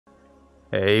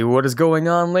Hey, what is going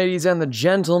on, ladies and the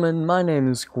gentlemen? My name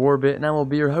is Quarbit, and I will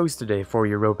be your host today for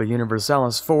Europa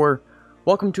Universalis 4.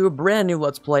 Welcome to a brand new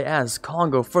Let's Play as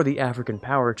Kongo for the African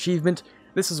Power Achievement.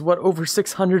 This is what over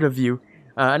 600 of you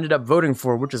ended up voting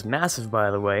for, which is massive, by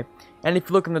the way. And if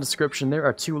you look in the description, there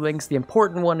are two links. The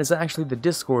important one is actually the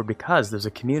Discord, because there's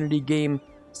a community game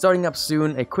starting up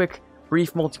soon, a quick,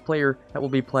 brief multiplayer that we'll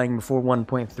be playing before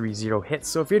 1.30 hits.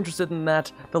 So if you're interested in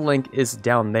that, the link is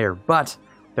down there. But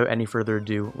without any further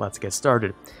ado, let's get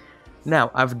started.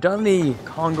 Now, I've done the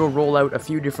Kongo rollout a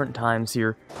few different times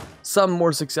here, some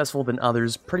more successful than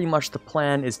others. Pretty much the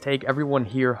plan is take everyone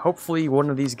here, hopefully one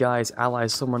of these guys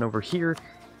allies someone over here,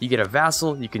 you get a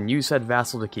vassal, you can use said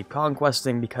vassal to keep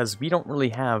conquesting, because we don't really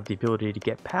have the ability to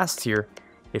get past here,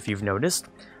 if you've noticed.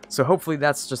 So hopefully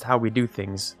that's just how we do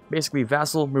things. Basically,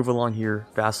 vassal, move along here,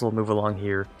 vassal, move along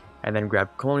here, and then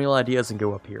grab colonial ideas and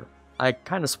go up here. I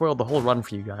kind of spoiled the whole run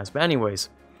for you guys, but anyways.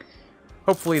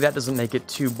 Hopefully that doesn't make it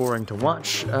too boring to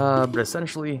watch, but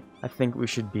essentially, I think we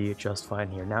should be just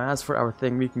fine here. Now, as for our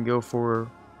thing, we can go for,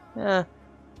 none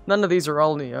of these are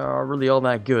really all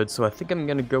that good, so I think I'm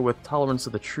going to go with Tolerance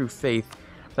of the True Faith.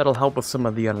 That'll help with some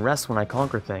of the unrest when I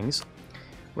conquer things.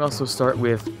 We also start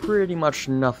with pretty much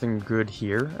nothing good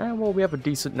here. Well, we have a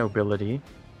decent nobility.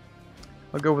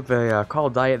 I'll go with the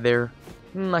Call Diet there.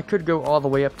 I could go all the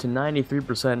way up to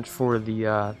 93% for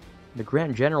the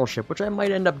Grand Generalship, which I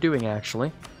might end up doing,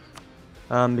 actually.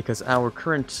 Because our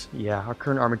current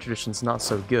army tradition's not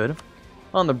so good.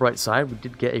 On the bright side, we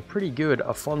did get a pretty good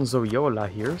Afonso Yola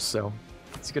here, so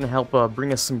it's going to help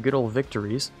bring us some good old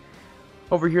victories.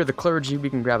 Over here, the clergy, we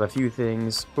can grab a few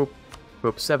things. Boop,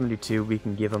 boop, 72, we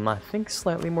can give them, I think,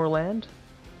 slightly more land.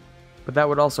 But that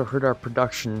would also hurt our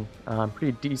production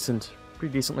pretty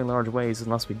decently large ways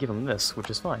unless we give them this, which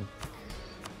is fine.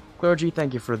 Clergy,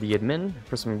 thank you for the admin,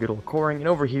 for some good old coring, and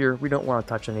over here, we don't want to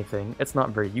touch anything. It's not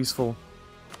very useful.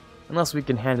 Unless we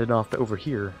can hand it off to over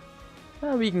here.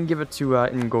 We can give it to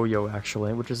Ngoyo,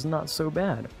 actually, which is not so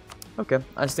bad. Okay,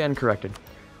 I stand corrected.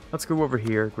 Let's go over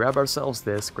here, grab ourselves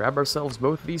this, grab ourselves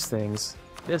both these things,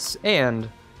 this, and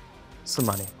some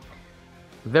money.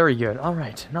 Very good.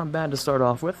 Alright, not bad to start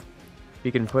off with.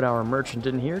 We can put our merchant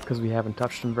in here, because we haven't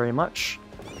touched him very much.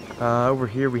 Over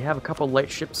here we have a couple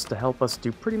light ships to help us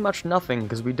do pretty much nothing,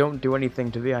 because we don't do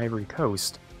anything to the Ivory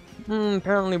Coast.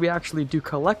 Apparently we actually do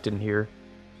collect in here.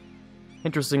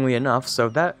 Interestingly enough, so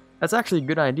that's actually a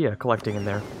good idea, collecting in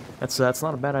there. That's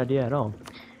not a bad idea at all.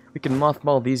 We can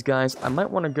mothball these guys. I might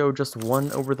want to go just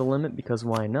one over the limit, because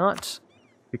why not?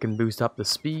 We can boost up the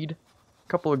speed. A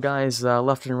couple of guys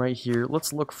left and right here.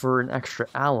 Let's look for an extra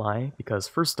ally, because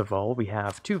first of all, we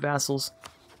have two vassals,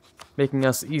 making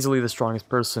us easily the strongest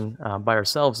person by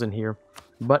ourselves in here.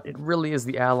 But it really is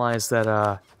the allies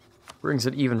that brings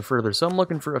it even further. So I'm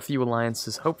looking for a few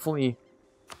alliances, hopefully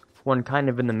one kind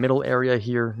of in the middle area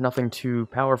here, nothing too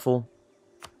powerful.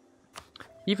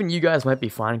 Even you guys might be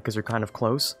fine because you're kind of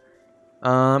close.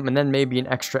 And then maybe an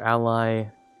extra ally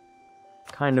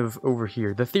kind of over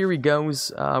here. The theory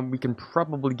goes we can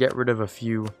probably get rid of a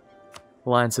few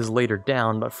alliances later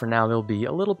down, but for now they'll be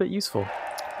a little bit useful.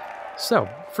 So,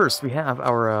 first we have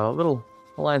our little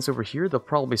alliance over here. They'll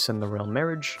probably send the royal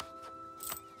marriage.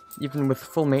 Even with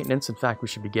full maintenance, in fact, we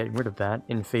should be getting rid of that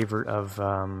in favor of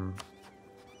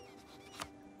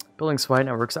building spy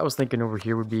networks. I was thinking over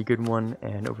here would be a good one,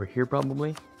 and over here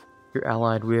probably. You're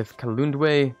allied with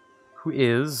Kalundwe, who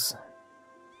is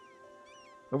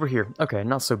over here. Okay,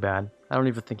 not so bad. I don't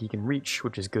even think he can reach,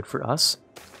 which is good for us.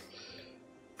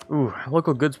 Ooh,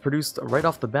 local goods produced right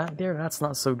off the bat there? That's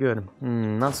not so good.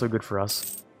 Not so good for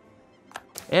us.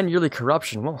 And yearly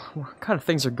corruption. Well, what kind of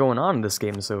things are going on in this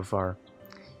game so far?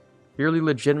 Yearly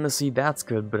legitimacy, that's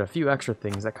good, but a few extra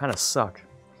things that kind of suck.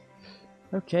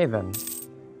 Okay, then.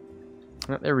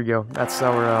 There we go. That's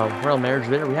our royal marriage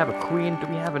there. We have a queen. Do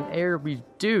we have an heir? We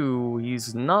do.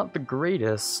 He's not the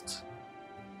greatest.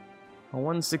 A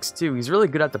 162. He's really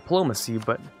good at diplomacy,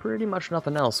 but pretty much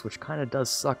nothing else, which kind of does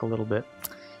suck a little bit.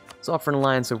 Let's offer an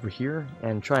alliance over here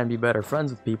and try and be better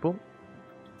friends with people.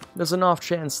 There's an off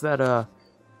chance that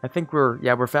I think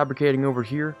we're fabricating over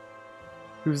here.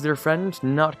 Who's their friend?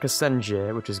 Not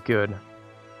Kasenje, which is good.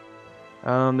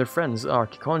 Their friends are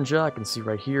Kikonja, I can see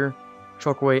right here,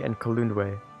 Chokwe and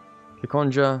Kalundwe.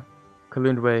 Kikonja,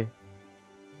 Kalundwe,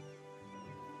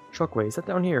 Chokwe. Is that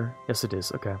down here? Yes, it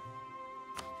is. Okay.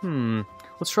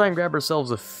 Let's try and grab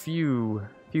ourselves a few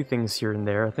things here and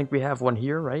there. I think we have one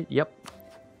here, right? Yep.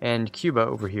 And Cuba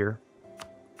over here.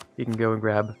 You can go and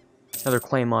grab another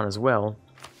claim on as well.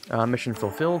 Mission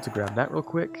fulfilled, to grab that real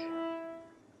quick.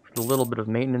 A little bit of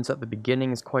maintenance at the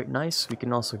beginning is quite nice. We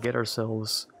can also get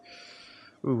ourselves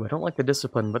Ooh, I don't like the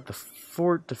discipline, but the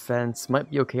fort defense might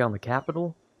be okay on the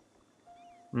capital.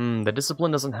 The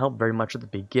discipline doesn't help very much at the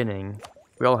beginning.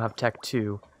 We all have tech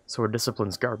too, so our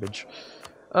discipline's garbage.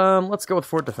 Let's go with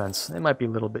fort defense. It might be a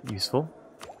little bit useful.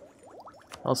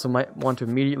 Also might want to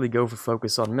immediately go for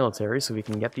focus on military so we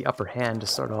can get the upper hand to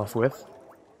start off with.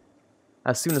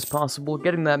 As soon as possible,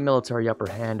 getting that military upper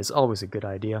hand is always a good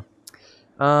idea.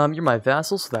 You're my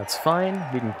vassal, so that's fine.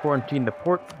 We can quarantine the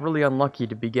port. Really unlucky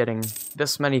to be getting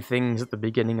this many things at the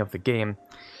beginning of the game.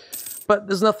 But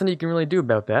there's nothing you can really do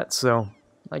about that, so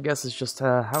I guess it's just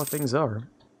how things are.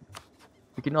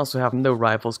 We can also have no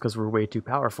rivals because we're way too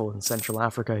powerful in Central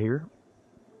Africa here.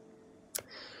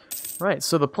 Right,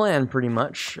 so the plan, pretty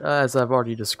much, as I've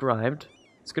already described,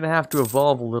 is going to have to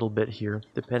evolve a little bit here,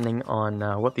 depending on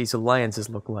what these alliances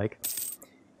look like.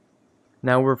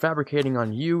 Now, we're fabricating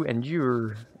on you, and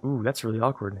you're... Ooh, that's really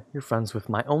awkward. You're friends with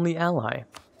my only ally.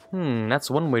 That's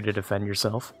one way to defend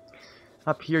yourself.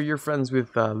 Up here, you're friends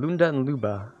with Lunda and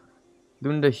Luba.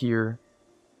 Lunda here,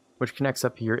 which connects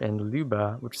up here, and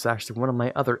Luba, which is actually one of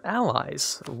my other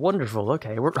allies. Wonderful,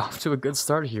 okay, we're off to a good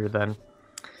start here, then.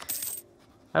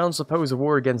 I don't suppose a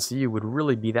war against you would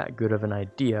really be that good of an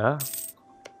idea.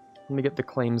 Let me get the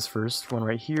claims first. One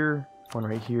right here, one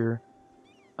right here.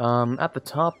 At the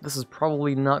top, this is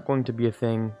probably not going to be a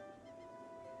thing.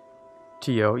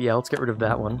 Tio, yeah, let's get rid of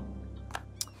that one.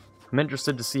 I'm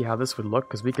interested to see how this would look,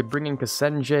 because we could bring in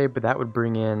Kasenje, but that would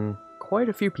bring in quite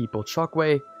a few people.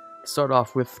 Chokwe, start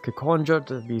off with Kikonja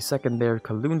to be second there,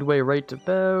 Kalundwe right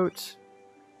about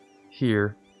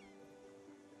here.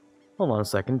 Hold on a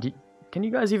second, can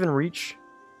you guys even reach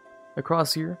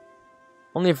across here?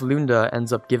 Only if Lunda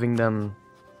ends up giving them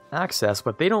access,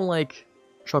 but they don't like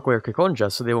Chokwe or Kikonja,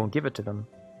 so they won't give it to them.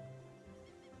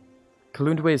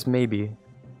 Kalundwe is maybe.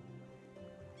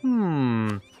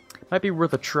 Might be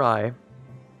worth a try.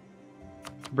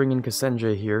 Bring in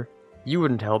Kasenje here. You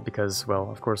wouldn't help because, well,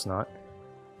 of course not.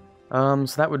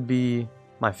 So that would be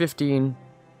my 15,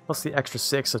 plus the extra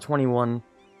 6, so 21,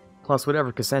 plus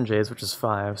whatever Kasenje is, which is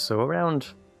 5, so around...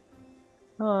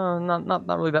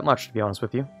 not really that much, to be honest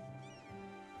with you.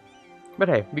 But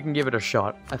hey, we can give it a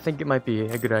shot. I think it might be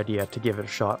a good idea to give it a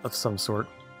shot of some sort.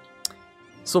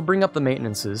 So bring up the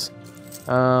maintenances.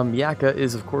 Yaka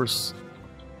is, of course,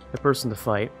 the person to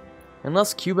fight.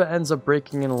 Unless Cuba ends up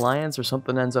breaking an alliance or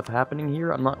something ends up happening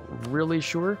here, I'm not really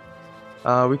sure.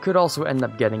 We could also end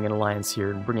up getting an alliance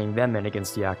here and bringing them in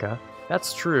against Yaka.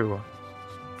 That's true.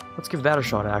 Let's give that a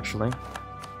shot, actually.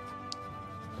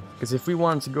 Because if we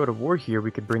wanted to go to war here,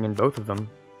 we could bring in both of them.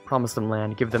 Promise them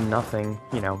land, give them nothing,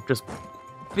 you know, just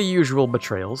the usual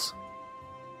betrayals.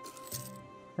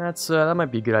 That might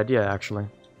be a good idea, actually.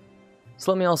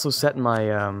 So let me also set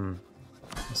my,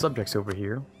 subjects over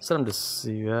here. Set them to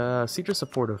siege or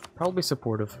supportive. Probably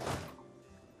supportive.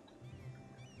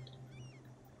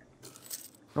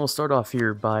 And we'll start off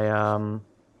here by,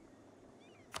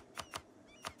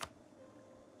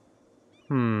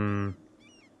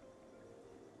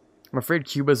 I'm afraid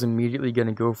Cuba's immediately going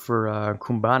to go for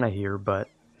Kumbana here, but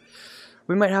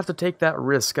we might have to take that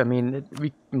risk. I mean,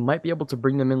 we might be able to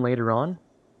bring them in later on,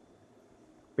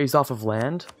 based off of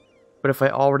land, but if I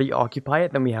already occupy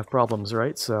it, then we have problems,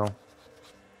 right? So,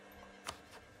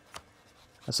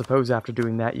 I suppose after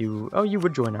doing that, you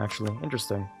would join, actually.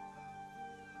 Interesting.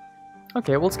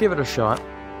 Okay, well, let's give it a shot.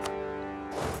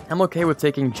 I'm okay with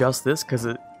taking just this, because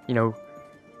it, you know,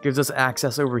 gives us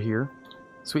access over here.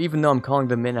 So even though I'm calling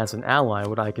them in as an ally,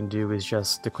 what I can do is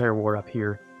just declare war up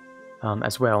here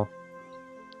as well,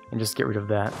 and just get rid of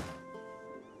that.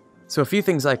 So a few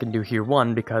things I can do here.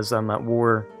 One, because I'm at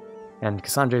war and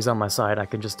Kasanje's on my side, I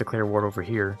can just declare war over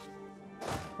here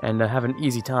and have an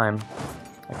easy time.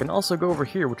 I can also go over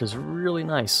here, which is really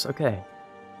nice. Okay.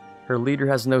 Her leader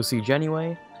has no siege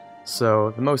anyway, so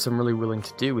the most I'm really willing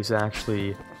to do is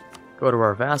actually go to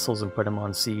our vassals and put them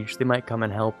on siege. They might come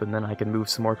and help, and then I can move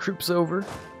some more troops over,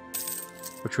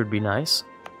 which would be nice.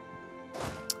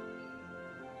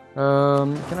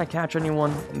 Can I catch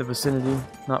anyone in the vicinity?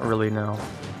 Not really, no.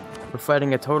 We're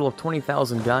fighting a total of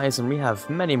 20,000 guys, and we have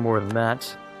many more than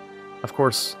that. Of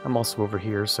course, I'm also over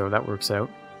here, so that works out.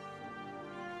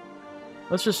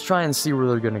 Let's just try and see where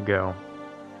they're gonna go.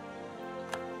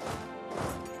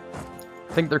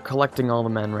 I think they're collecting all the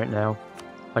men right now.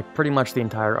 Like, pretty much the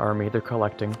entire army they're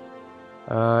collecting.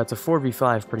 It's a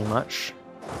 4v5, pretty much.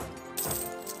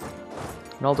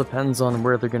 It all depends on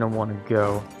where they're gonna want to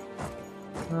go.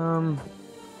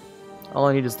 All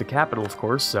I need is the capital, of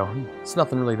course, so it's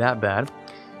nothing really that bad.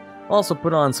 I'll also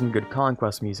put on some good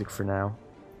conquest music for now.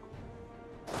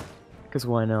 Because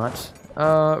why not?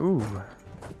 Ooh.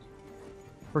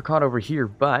 We're caught over here,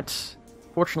 but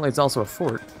Fortunately, it's also a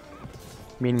fort,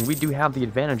 meaning we do have the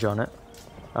advantage on it.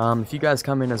 If you guys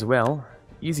come in as well,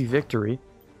 easy victory.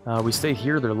 We stay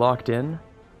here, they're locked in.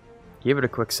 Give it a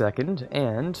quick second,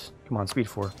 and... Come on, speed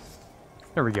 4.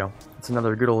 There we go. It's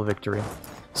another good old victory.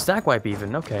 Stack wipe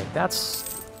even, okay.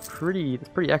 That's pretty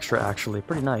extra, actually.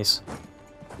 Pretty nice.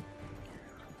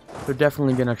 They're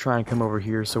definitely going to try and come over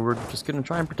here, so we're just going to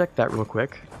try and protect that real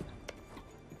quick.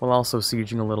 While also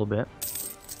sieging a little bit.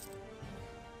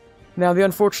 Now, the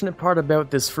unfortunate part about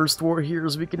this first war here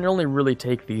is we can only really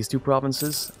take these 2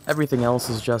 provinces. Everything else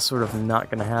is just sort of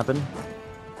not going to happen.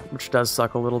 Which does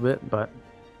suck a little bit, but...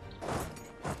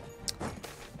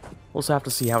 we'll also have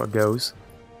to see how it goes.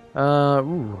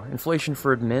 Inflation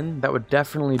for admin. That would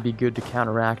definitely be good to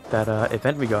counteract that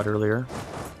event we got earlier.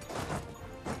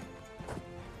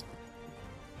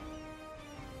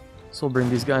 So we'll bring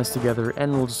these guys together,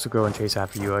 and we'll just go and chase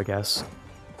after you, I guess.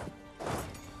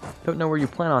 Don't know where you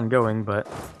plan on going, but...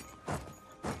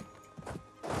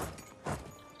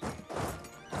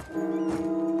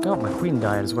 oh, my queen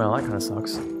died as well. That kind of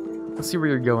sucks. Let's see where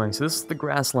you're going. So this is the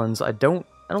grasslands. I don't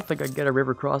think I get a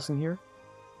river crossing here.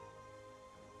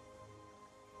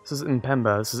 This is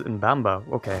Mpemba. This is Mbamba.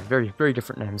 Okay, very, very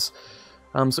different names.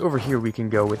 So over here we can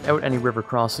go without any river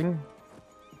crossing.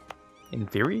 In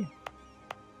theory?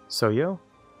 Soyo?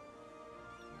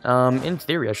 In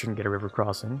theory I shouldn't get a river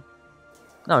crossing.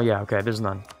 Oh yeah, okay, there's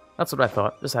none. That's what I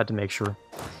thought. Just had to make sure.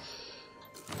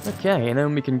 Okay, and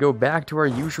then we can go back to our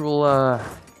usual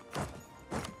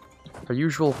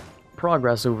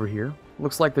progress over here.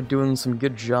 Looks like they're doing some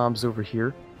good jobs over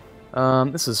here.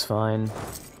 This is fine.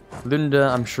 Lunda,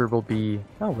 I'm sure, will be...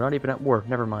 oh, we're not even at war.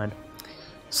 Never mind.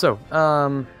 So,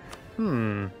 I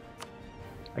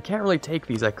can't really take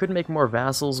these. I could make more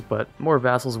vassals, but more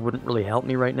vassals wouldn't really help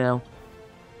me right now.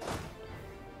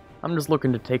 I'm just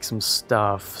looking to take some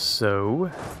stuff,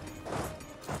 so...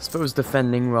 I suppose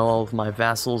defending while all of my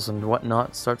vassals and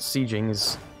whatnot start sieging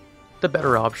is the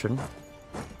better option.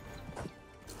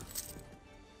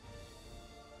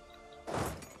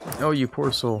 Oh, you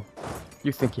poor soul.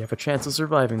 You think you have a chance of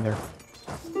surviving there.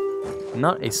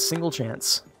 Not a single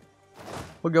chance.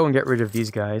 We'll go and get rid of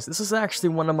these guys. This is actually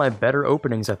one of my better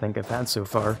openings I think I've had so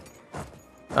far.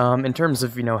 In terms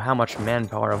of, you know, how much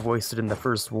manpower I've wasted in the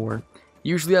first war.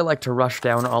 Usually I like to rush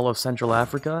down all of Central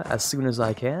Africa as soon as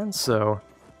I can, so,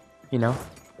 you know,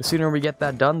 the sooner we get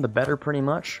that done, the better pretty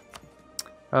much.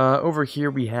 Over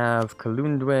here we have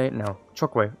Kalundwe, no,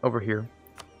 Chokwe, over here.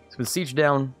 So with siege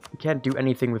down, we can't do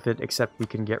anything with it except we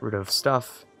can get rid of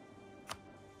stuff.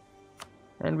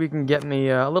 And we can get me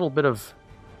a little bit of,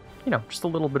 you know, just a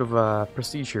little bit of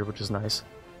prestige here, which is nice.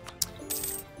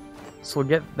 So we'll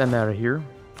get them out of here.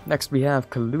 Next we have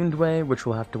Kalundwe, which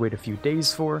we'll have to wait a few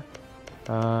days for.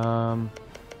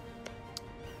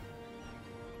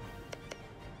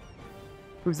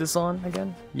 Who's this on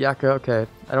again? Yaka, okay.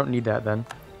 I don't need that then.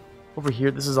 Over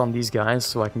here, this is on these guys,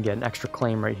 so I can get an extra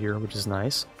claim right here, which is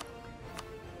nice.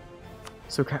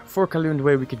 So for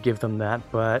Kalundwe, we could give them that,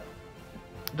 but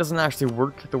it doesn't actually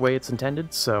work the way it's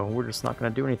intended, so we're just not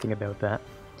going to do anything about that.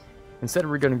 Instead,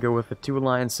 we're going to go with the 2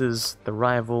 alliances, the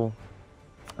rival.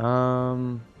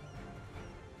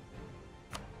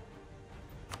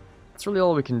 That's really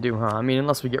all we can do, huh? I mean,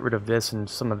 unless we get rid of this and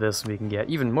some of this, we can get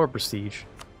even more prestige,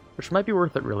 which might be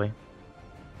worth it, really.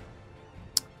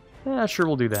 Yeah, sure,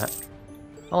 we'll do that.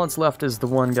 All that's left is the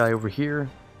one guy over here,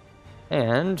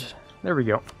 and there we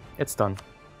go. It's done.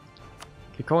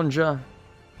 Kikonja.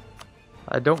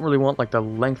 I don't really want, like, the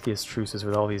lengthiest truces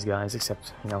with all these guys,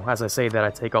 except, you know, as I say that, I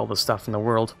take all the stuff in the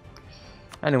world.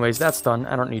 Anyways, that's done.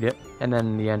 I don't need it. And then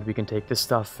in the end, we can take this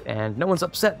stuff, and no one's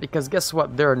upset, because guess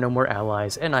what? There are no more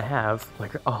allies, and I have,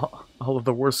 like, all of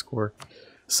the war score.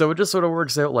 So it just sort of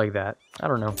works out like that. I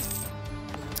don't know.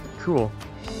 Cool.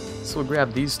 So we'll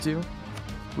grab these 2.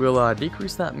 We'll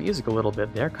decrease that music a little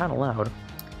bit. They're kind of loud.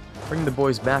 Bring the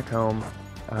boys back home.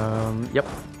 Yep.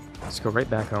 Let's go right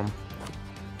back home.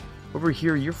 Over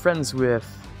here, you're friends with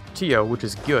Tio, which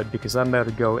is good, because I'm about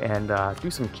to go and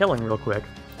do some killing real quick.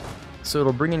 So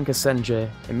it'll bring in Kasenje,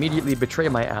 immediately betray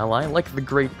my ally, like the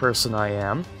great person I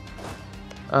am.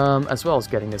 As well as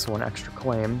getting this one extra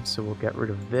claim, so we'll get rid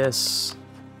of this.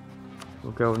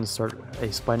 We'll go and start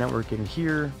a spy network in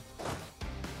here.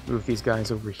 Move these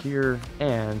guys over here,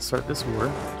 and start this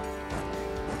war.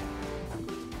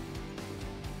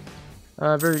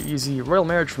 Very easy. Royal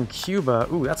marriage from Cuba.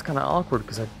 Ooh, that's kind of awkward,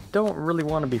 because I don't really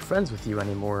want to be friends with you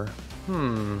anymore.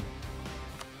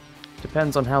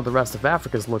 Depends on how the rest of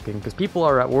Africa's looking, because people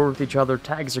are at war with each other,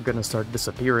 tags are going to start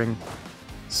disappearing.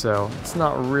 So, it's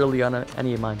not really on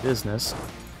any of my business.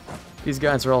 These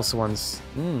guys are also ones...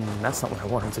 that's not what I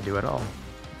wanted to do at all.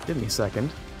 Give me a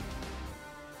second.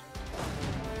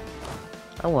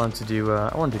 I wanted to do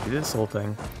this whole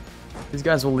thing. These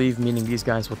guys will leave, meaning these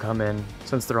guys will come in,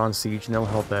 since they're on siege, and they'll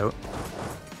help out.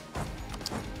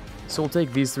 So we'll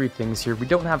take these 3 things here. We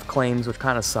don't have claims, which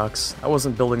kind of sucks. I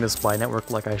wasn't building the spy network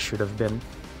like I should have been.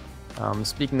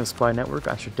 Speaking of spy network,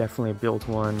 I should definitely build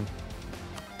one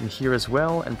in here as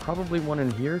well, and probably one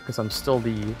in here, because I'm still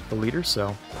the leader,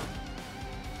 so...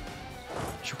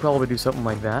 Should probably do something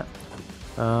like that.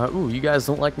 Ooh, you guys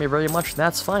don't like me very much?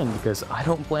 That's fine, because I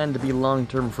don't plan to be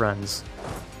long-term friends.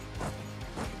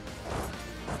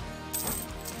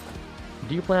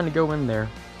 Do you plan to go in there?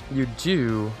 You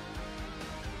do.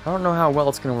 I don't know how well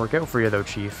it's going to work out for you, though,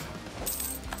 Chief.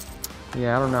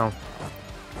 Yeah, I don't know.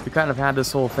 We kind of had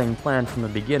this whole thing planned from the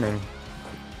beginning.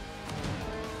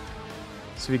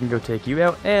 So we can go take you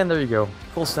out, and there you go.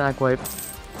 Full stack wipe.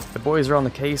 The boys are on the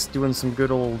case, doing some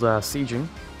good old sieging.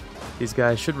 These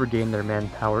guys should regain their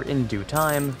manpower in due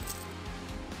time.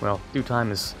 Well, due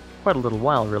time is quite a little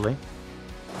while, really.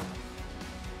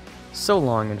 So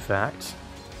long, in fact.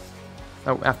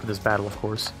 Oh, after this battle, of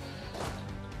course.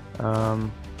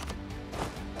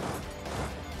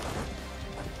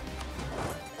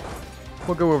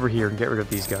 We'll go over here and get rid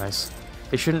of these guys.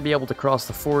 They shouldn't be able to cross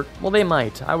the fort. Well, they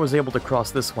might. I was able to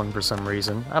cross this one for some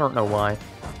reason. I don't know why.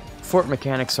 Fort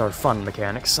mechanics are fun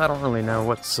mechanics. I don't really know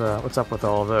what's up with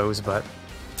all of those, but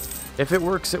if it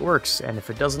works, it works. And if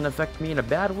it doesn't affect me in a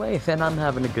bad way, then I'm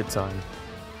having a good time.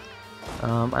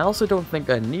 I also don't think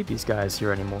I need these guys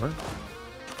here anymore.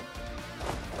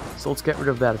 So let's get rid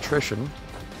of that attrition.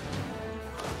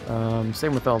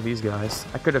 Same with all these guys.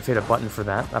 I could have hit a button for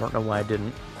that. I don't know why I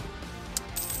didn't.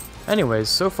 Anyways,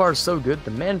 so far so good.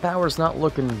 The manpower's not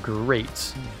looking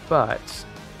great, but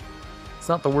it's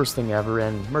not the worst thing ever,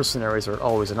 and mercenaries are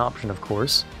always an option, of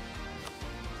course.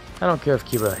 I don't care if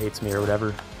Cuba hates me or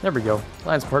whatever. There we go.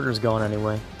 Alliance partner's gone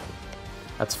anyway.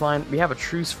 That's fine. We have a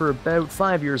truce for about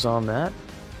 5 years on that,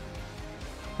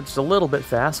 which is a little bit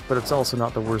fast, but it's also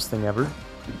not the worst thing ever.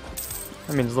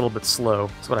 I mean, it's a little bit slow.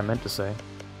 That's what I meant to say.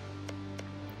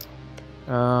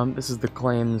 This is the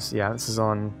claims. Yeah, this is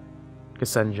on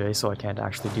Kasenje, so I can't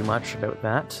actually do much about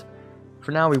that.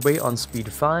 For now, we wait on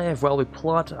speed 5 while we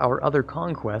plot our other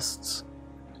conquests,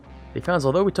 because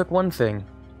although we took one thing,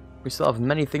 we still have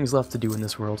many things left to do in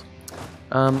this world.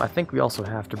 I think we also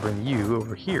have to bring you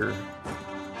over here,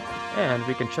 and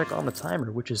we can check on the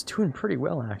timer, which is doing pretty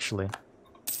well, actually.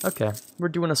 Okay, we're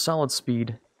doing a solid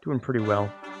speed, doing pretty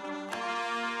well.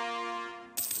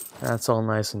 That's all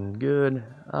nice and good.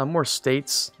 More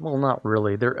states. Well, not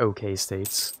really. They're okay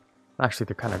states. Actually,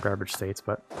 they're kind of garbage states,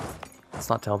 but let's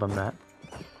not tell them that.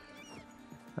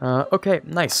 Okay,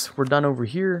 nice. We're done over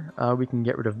here. We can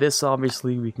get rid of this,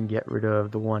 obviously. We can get rid of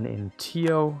the one in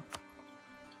Tio.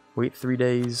 Wait 3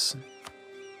 days.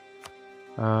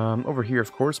 Over here,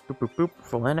 of course. Boop, boop, boop.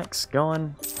 Full annex.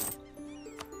 Gone.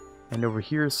 And over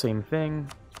here, same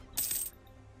thing.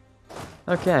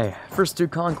 Okay, first 2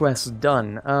 conquests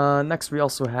done. Next we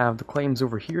also have the claims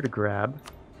over here to grab.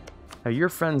 Now you're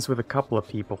friends with a couple of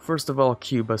people. First of all,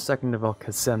 Cuba. Second of all,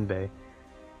 Kazembe.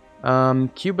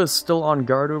 Cuba's still on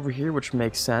guard over here, which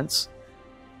makes sense.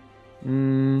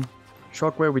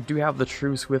 Shockwave we do have the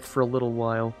truce with for a little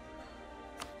while.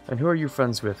 And who are you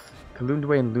friends with?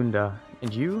 Kalundwe and Lunda.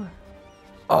 And you?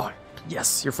 Oh,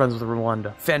 yes, you're friends with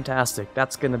Rwanda. Fantastic.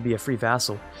 That's gonna be a free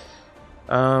vassal.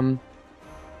 I'm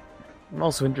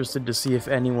also interested to see if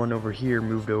anyone over here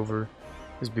moved over.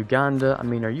 There's Buganda. I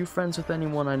mean, are you friends with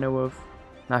anyone I know of?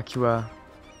 Nakua.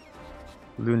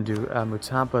 Lundu.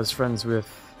 Mutapa is friends with...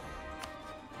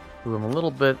 who I'm a little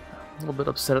bit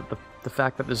upset at the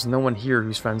fact that there's no one here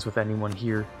who's friends with anyone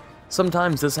here.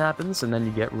 Sometimes this happens, and then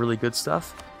you get really good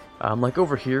stuff. Like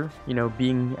over here, you know,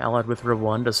 being allied with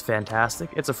Rwanda is fantastic.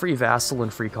 It's a free vassal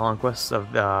and free conquest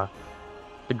of the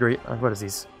great... what is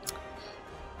these?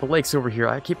 The lakes over here.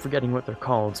 I keep forgetting what they're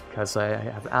called because I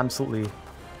have absolutely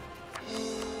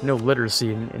no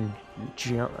literacy in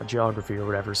geography or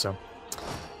whatever, so...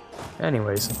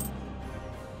 Anyways.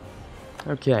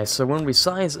 Okay, so when we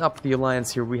size up the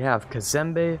alliance here, we have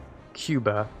Kazembe,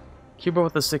 Cuba. Cuba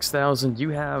with the 6,000, you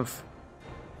have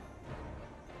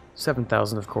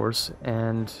 7,000, of course,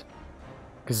 and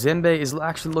Kazembe is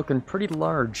actually looking pretty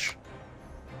large.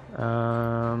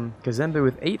 Kazembe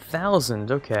with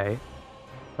 8,000, okay.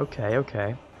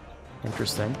 Okay.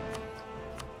 Interesting.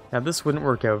 Now this wouldn't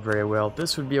work out very well.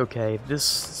 This would be okay.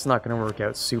 This is not going to work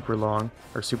out super long,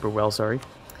 or super well, sorry.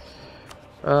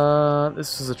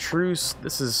 This is a truce.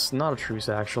 This is not a truce,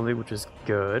 actually, which is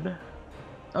good.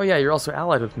 Oh yeah, you're also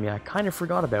allied with me. I kind of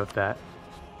forgot about that.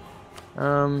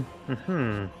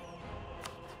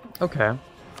 Okay.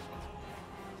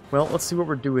 Well, let's see what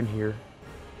we're doing here.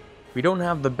 We don't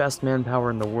have the best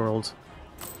manpower in the world.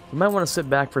 We might want to sit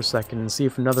back for a second and see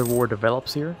if another war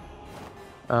develops here.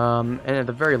 And at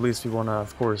the very least, we want to,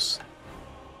 of course,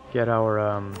 get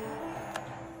our,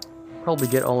 probably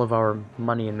get all of our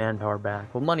money and manpower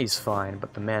back. Well, money's fine,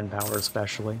 but the manpower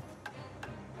especially.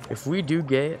 If we do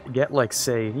get like,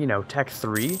 say, you know, Tech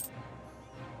 3,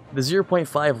 the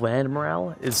 0.5 land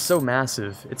morale is so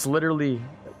massive. It's literally,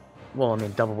 well, I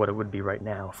mean, double what it would be right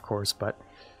now, of course, but,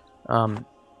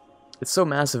 it's so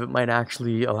massive it might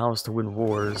actually allow us to win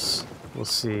wars. We'll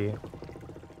see.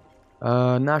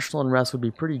 National unrest would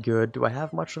be pretty good. Do I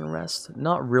have much unrest?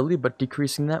 Not really, but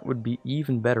decreasing that would be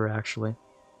even better, actually.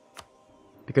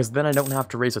 Because then I don't have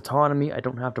to raise autonomy, I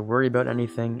don't have to worry about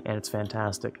anything, and it's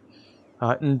fantastic.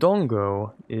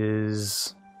 Ndongo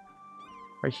is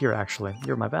right here, actually.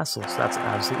 You're my vassal, so that's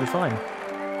absolutely fine.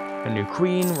 A new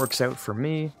queen works out for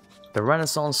me. The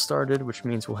Renaissance started, which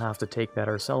means we'll have to take that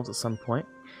ourselves at some point.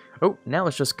 Oh, now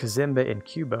it's just Kazembe in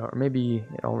Cuba, or maybe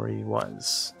it already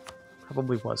was.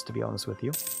 Probably was, to be honest with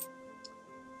you.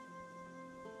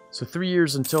 So 3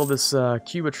 years until this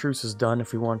Cuba truce is done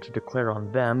if we want to declare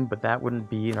on them, but that wouldn't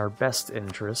be in our best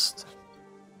interest.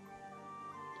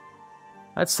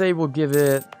 I'd say we'll give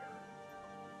it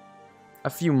a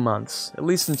few months, at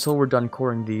least until we're done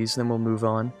coring these, then we'll move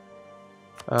on.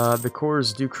 The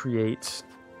cores do create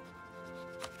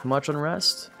how much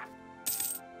unrest?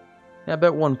 Yeah,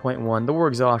 about 1.1. The war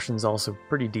exhaustion is also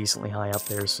pretty decently high up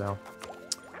there, so.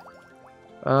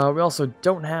 We also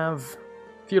don't have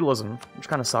feudalism, which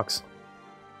kind of sucks.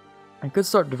 I could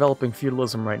start developing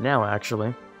feudalism right now,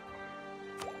 actually.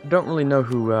 I don't really know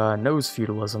who knows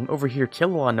feudalism. Over here,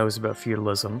 Kilwa knows about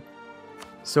feudalism.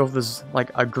 So if there's, like,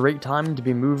 a great time to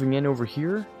be moving in over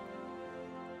here,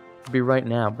 it'd be right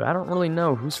now. But I don't really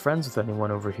know who's friends with anyone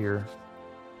over here.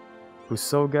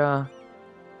 Busoga,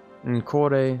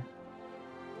 Nkore,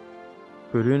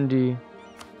 Burundi.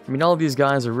 I mean, all of these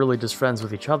guys are really just friends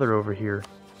with each other over here.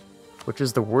 Which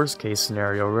is the worst case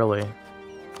scenario, really.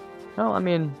 Oh, I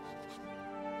mean...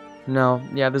 No,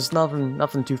 yeah, there's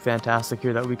nothing too fantastic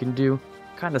here that we can do.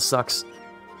 Kinda sucks.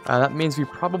 That means we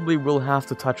probably will have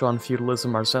to touch on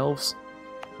feudalism ourselves.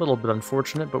 A little bit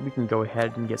unfortunate, but we can go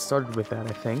ahead and get started with that,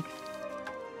 I think.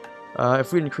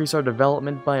 If we increase our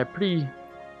development by a pretty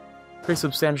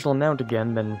substantial amount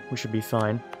again, then we should be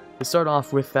fine. To start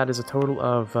off with, that is a total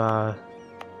of,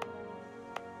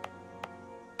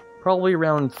 probably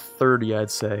around 30,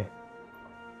 I'd say.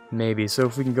 Maybe, so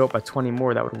if we can go up by 20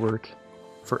 more, that would work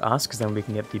for us, because then we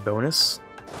can get the bonus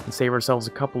and save ourselves a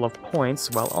couple of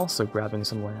points while also grabbing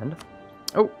some land.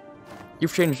 Oh,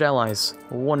 you've changed allies.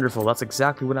 Wonderful, that's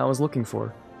exactly what I was looking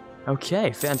for.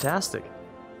 Okay, fantastic.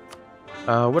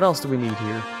 What else do we need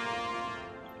here?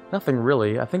 Nothing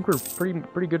really. I think we're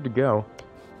pretty good to go.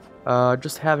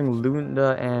 Just having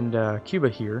Lunda and Cuba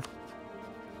here.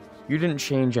 You didn't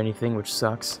change anything, which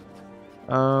sucks.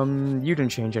 You didn't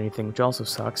change anything, which also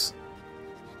sucks.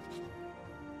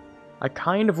 I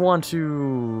kind of want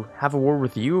to have a war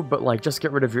with you, but like just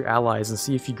get rid of your allies and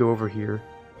see if you go over here.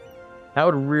 That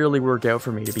would really work out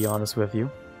for me, to be honest with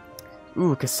you.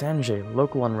 Ooh, Kasanje,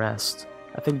 local unrest.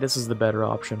 I think this is the better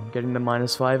option, getting the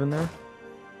 -5 in there.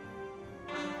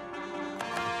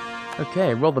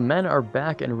 Okay, well the men are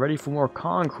back and ready for more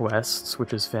conquests,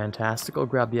 which is fantastic. I'll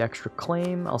grab the extra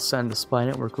claim, I'll send the spy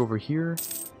network over here.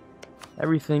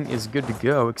 Everything is good to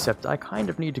go, except I kind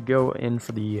of need to go in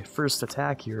for the first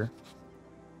attack here.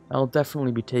 I'll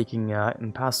definitely be taking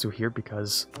Impastu here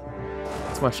because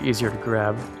it's much easier to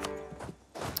grab.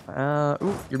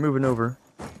 Ooh, you're moving over.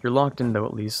 You're locked in though,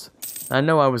 at least. I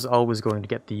know I was always going to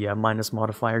get the minus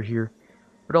modifier here,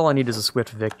 but all I need is a swift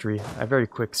victory, a very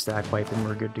quick stack wipe, and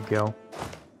we're good to go.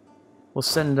 We'll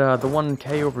send the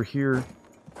 1K over here.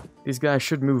 These guys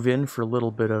should move in for a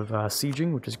little bit of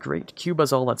sieging, which is great.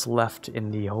 Cuba's all that's left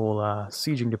in the whole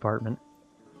sieging department.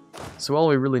 So all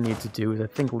we really need to do is, I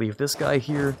think, leave this guy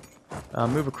here,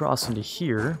 move across into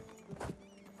here.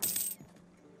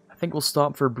 I think we'll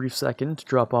stop for a brief second to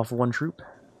drop off one troop.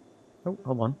 Oh,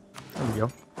 hold on. There we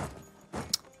go.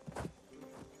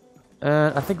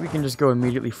 And I think we can just go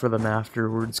immediately for them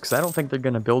afterwards, because I don't think they're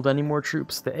going to build any more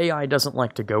troops. The AI doesn't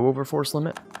like to go over force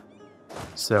limit.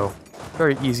 So,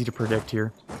 very easy to predict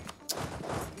here.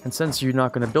 And since you're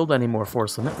not going to build any more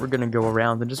force limit, we're going to go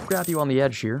around and just grab you on the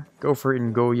edge here. Go for it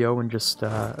in Goyo and just,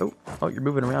 oh, you're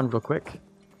moving around real quick.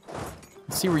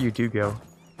 Let's see where you do go.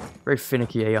 Very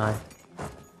finicky AI.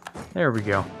 There we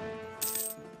go.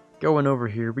 Going over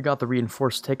here. We got the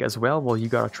reinforced tick as well. Well, you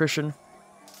got attrition.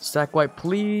 Stack wipe,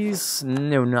 please.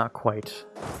 No, not quite.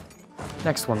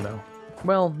 Next one, though.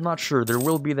 Well, not sure. There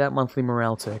will be that monthly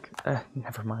morale tick.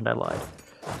 Never mind, I lied.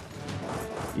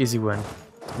 Easy win.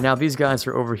 Now these guys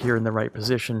are over here in the right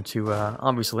position to,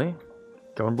 obviously,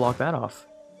 go and block that off.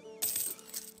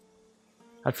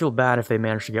 I'd feel bad if they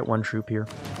managed to get one troop here.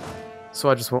 So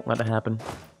I just won't let it happen.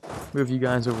 Move you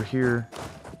guys over here.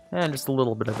 And just a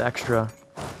little bit of extra.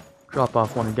 Drop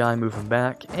off one guy, move him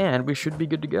back, and we should be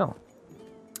good to go.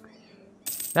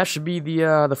 That should be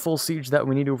the full siege that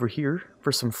we need over here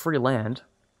for some free land.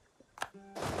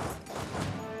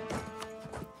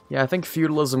 Yeah, I think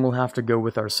feudalism will have to go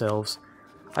with ourselves.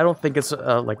 I don't think it's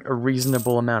like a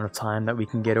reasonable amount of time that we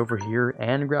can get over here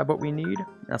and grab what we need.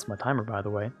 That's my timer, by the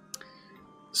way.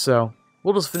 So,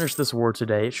 we'll just finish this war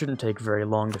today. It shouldn't take very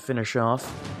long to finish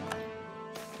off.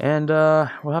 And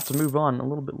we'll have to move on a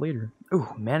little bit later.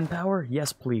 Ooh, manpower?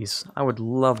 Yes, please. I would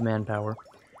love manpower.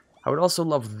 I would also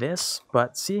love this,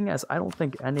 but seeing as I don't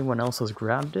think anyone else has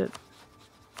grabbed it,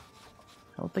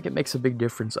 I don't think it makes a big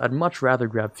difference. I'd much rather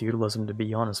grab feudalism, to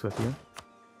be honest with you.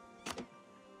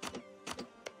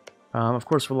 Of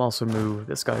course, we'll also move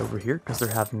this guy over here, because they're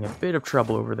having a bit of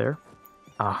trouble over there.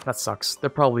 Ah, that sucks. They're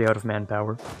probably out of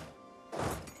manpower.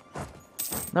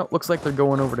 No, looks like they're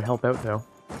going over to help out, though.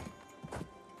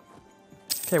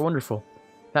 Okay, wonderful.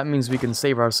 That means we can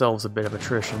save ourselves a bit of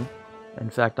attrition. In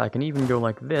fact, I can even go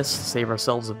like this, save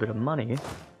ourselves a bit of money.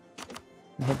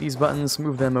 And hit these buttons,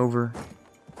 move them over.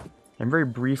 And very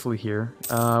briefly here,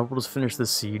 we'll just finish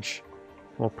this siege.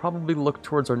 We'll probably look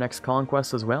towards our next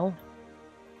conquest as well.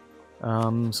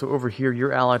 So over here,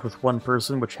 you're allied with one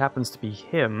person, which happens to be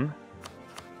him.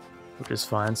 Which is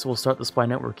fine, so we'll start the spy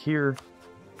network here.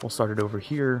 We'll start it over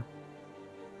here.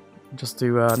 Just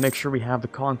to make sure we have the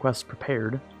conquest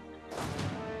prepared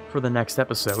for the next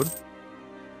episode.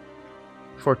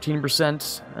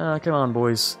 14%. Come on,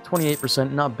 boys.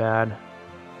 28%, not bad.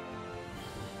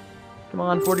 Come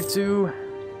on, 42.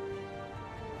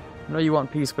 I know you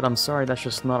want peace, but I'm sorry, that's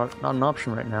just not an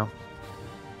option right now.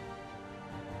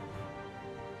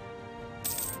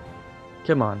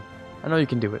 Come on. I know you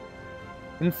can do it.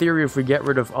 In theory, if we get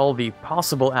rid of all the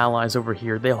possible allies over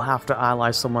here, they'll have to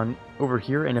ally someone over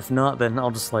here, and if not, then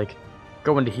I'll just, like,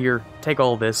 go into here, take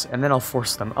all this, and then I'll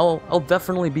force them. I'll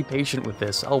definitely be patient with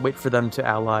this. I'll wait for them to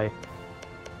ally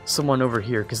someone over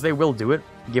here, because they will do it,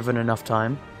 given enough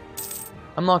time.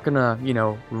 I'm not gonna, you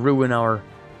know, ruin our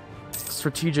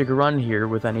strategic run here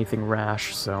with anything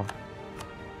rash, so...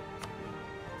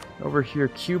 Over here,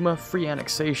 Kuma, free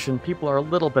annexation. People are a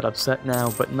little bit upset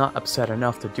now, but not upset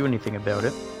enough to do anything about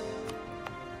it.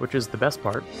 Which is the best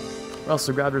part. We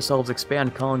also grabbed ourselves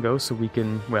Expand Congo, so we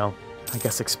can, well, I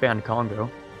guess expand Congo.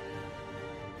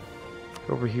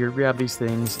 Over here, grab these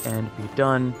things, and be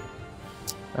done.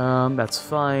 That's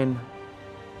fine.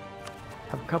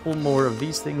 Have a couple more of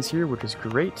these things here, which is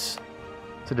great.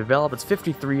 To develop, it's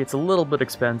 53, it's a little bit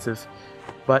expensive.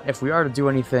 But if we are to do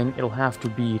anything, it'll have to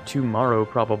be tomorrow,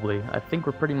 probably. I think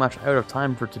we're pretty much out of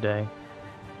time for today.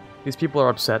 These people are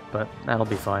upset, but that'll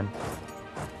be fine.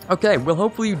 Okay, well,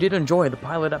 hopefully you did enjoy the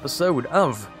pilot episode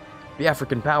of the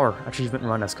African Power Achievement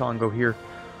Run as Kongo here.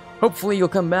 Hopefully you'll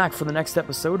come back for the next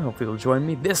episode. Hopefully you'll join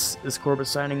me. This is Quarbit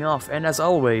signing off, and as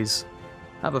always,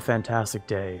 have a fantastic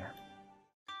day.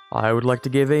 I would like to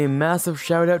give a massive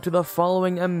shout out to the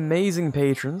following amazing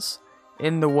patrons.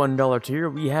 In the $1 tier,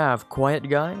 we have Quiet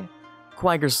Guy,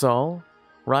 Quagersol,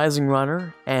 Rising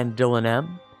Runner, and Dylan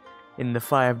M. In the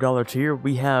 $5 tier,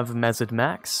 we have Mezid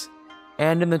Max.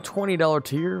 And in the $20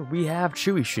 tier, we have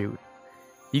Chewy Shoot.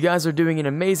 You guys are doing an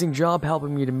amazing job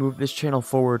helping me to move this channel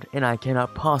forward, and I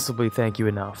cannot possibly thank you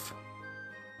enough.